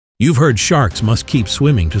You've heard sharks must keep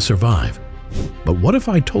swimming to survive. But what if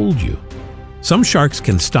I told you? Some sharks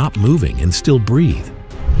can stop moving and still breathe.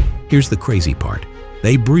 Here's the crazy part.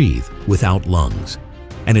 They breathe without lungs,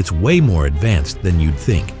 and it's way more advanced than you'd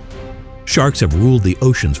think. Sharks have ruled the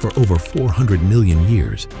oceans for over 400 million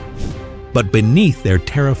years. But beneath their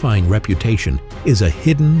terrifying reputation is a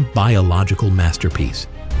hidden biological masterpiece: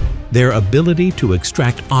 their ability to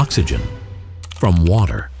extract oxygen from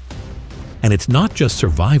water. And it's not just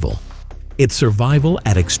survival. It's survival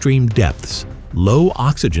at extreme depths, low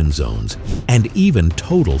oxygen zones, and even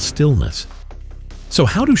total stillness. So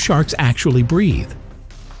how do sharks actually breathe?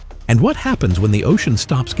 And what happens when the ocean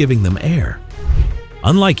stops giving them air?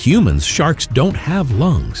 Unlike humans, sharks don't have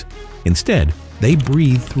lungs. Instead, they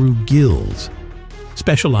breathe through gills,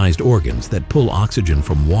 specialized organs that pull oxygen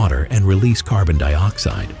from water and release carbon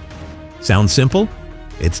dioxide. Sounds simple?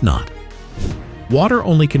 It's not. Water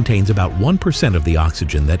only contains about 1% of the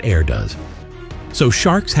oxygen that air does. So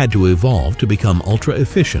sharks had to evolve to become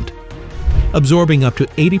ultra-efficient, absorbing up to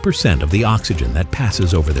 80% of the oxygen that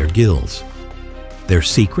passes over their gills. Their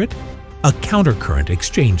secret? A countercurrent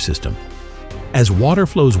exchange system. As water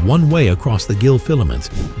flows one way across the gill filaments,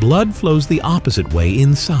 blood flows the opposite way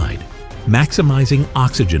inside, maximizing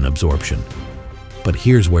oxygen absorption. But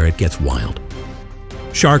here's where it gets wild.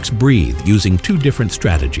 Sharks breathe using two different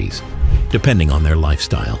strategies, depending on their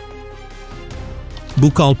lifestyle.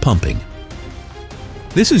 Buccal pumping.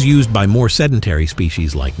 This is used by more sedentary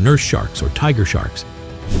species like nurse sharks or tiger sharks.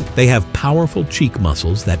 They have powerful cheek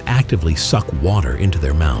muscles that actively suck water into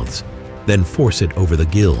their mouths, then force it over the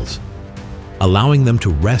gills, allowing them to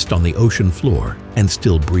rest on the ocean floor and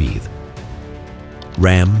still breathe.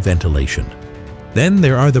 Ram ventilation. Then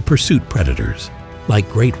there are the pursuit predators, like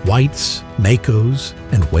great whites, makos,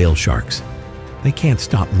 and whale sharks. They can't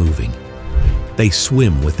stop moving. They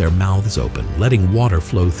swim with their mouths open, letting water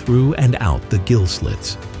flow through and out the gill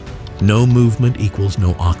slits. No movement equals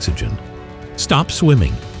no oxygen. Stop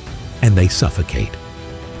swimming, and they suffocate.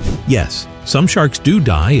 Yes, some sharks do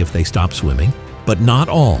die if they stop swimming, but not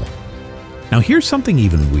all. Now here's something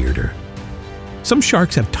even weirder. Some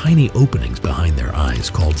sharks have tiny openings behind their eyes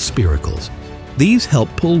called spiracles. These help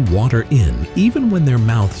pull water in even when their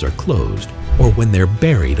mouths are closed or when they're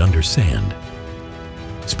buried under sand.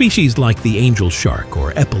 Species like the angel shark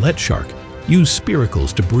or epaulette shark use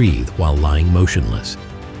spiracles to breathe while lying motionless,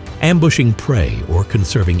 ambushing prey or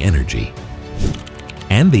conserving energy.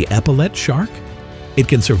 And the epaulette shark? It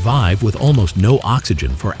can survive with almost no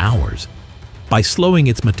oxygen for hours by slowing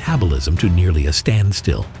its metabolism to nearly a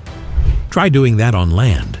standstill. Try doing that on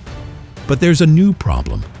land. But there's a new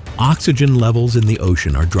problem. Oxygen levels in the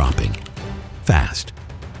ocean are dropping fast.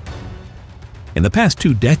 In the past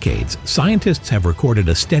 2 decades, scientists have recorded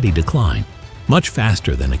a steady decline, much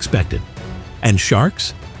faster than expected. And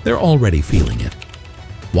sharks? They're already feeling it.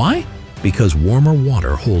 Why? Because warmer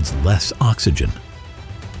water holds less oxygen.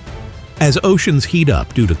 As oceans heat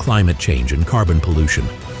up due to climate change and carbon pollution,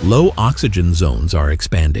 low oxygen zones are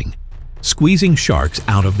expanding, squeezing sharks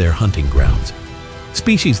out of their hunting grounds.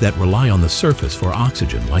 Species that rely on the surface for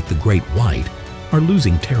oxygen, like the great white, are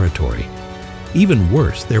losing territory. Even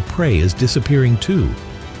worse, their prey is disappearing too,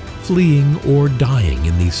 fleeing or dying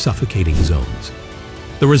in these suffocating zones.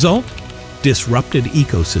 The result? Disrupted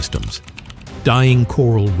ecosystems, dying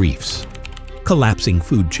coral reefs, collapsing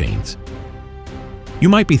food chains. You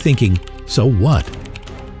might be thinking, so what?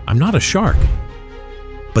 I'm not a shark.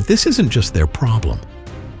 But this isn't just their problem.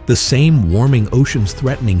 The same warming oceans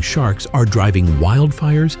threatening sharks are driving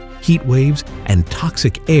wildfires, heat waves, and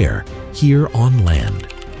toxic air here on land.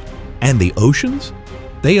 And the oceans?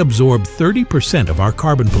 They absorb 30% of our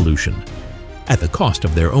carbon pollution, at the cost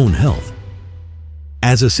of their own health.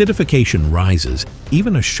 As acidification rises,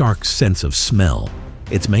 even a shark's sense of smell,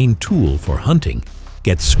 its main tool for hunting,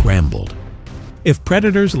 gets scrambled. If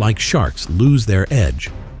predators like sharks lose their edge,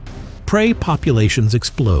 prey populations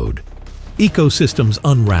explode, ecosystems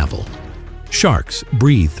unravel. Sharks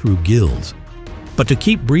breathe through gills. But to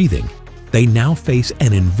keep breathing, they now face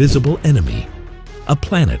an invisible enemy, a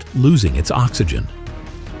planet losing its oxygen.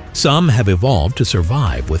 Some have evolved to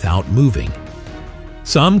survive without moving.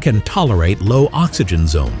 Some can tolerate low oxygen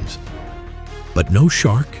zones. But no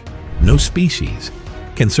shark, no species,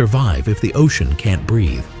 can survive if the ocean can't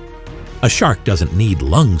breathe. A shark doesn't need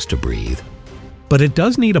lungs to breathe, but it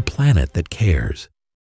does need a planet that cares.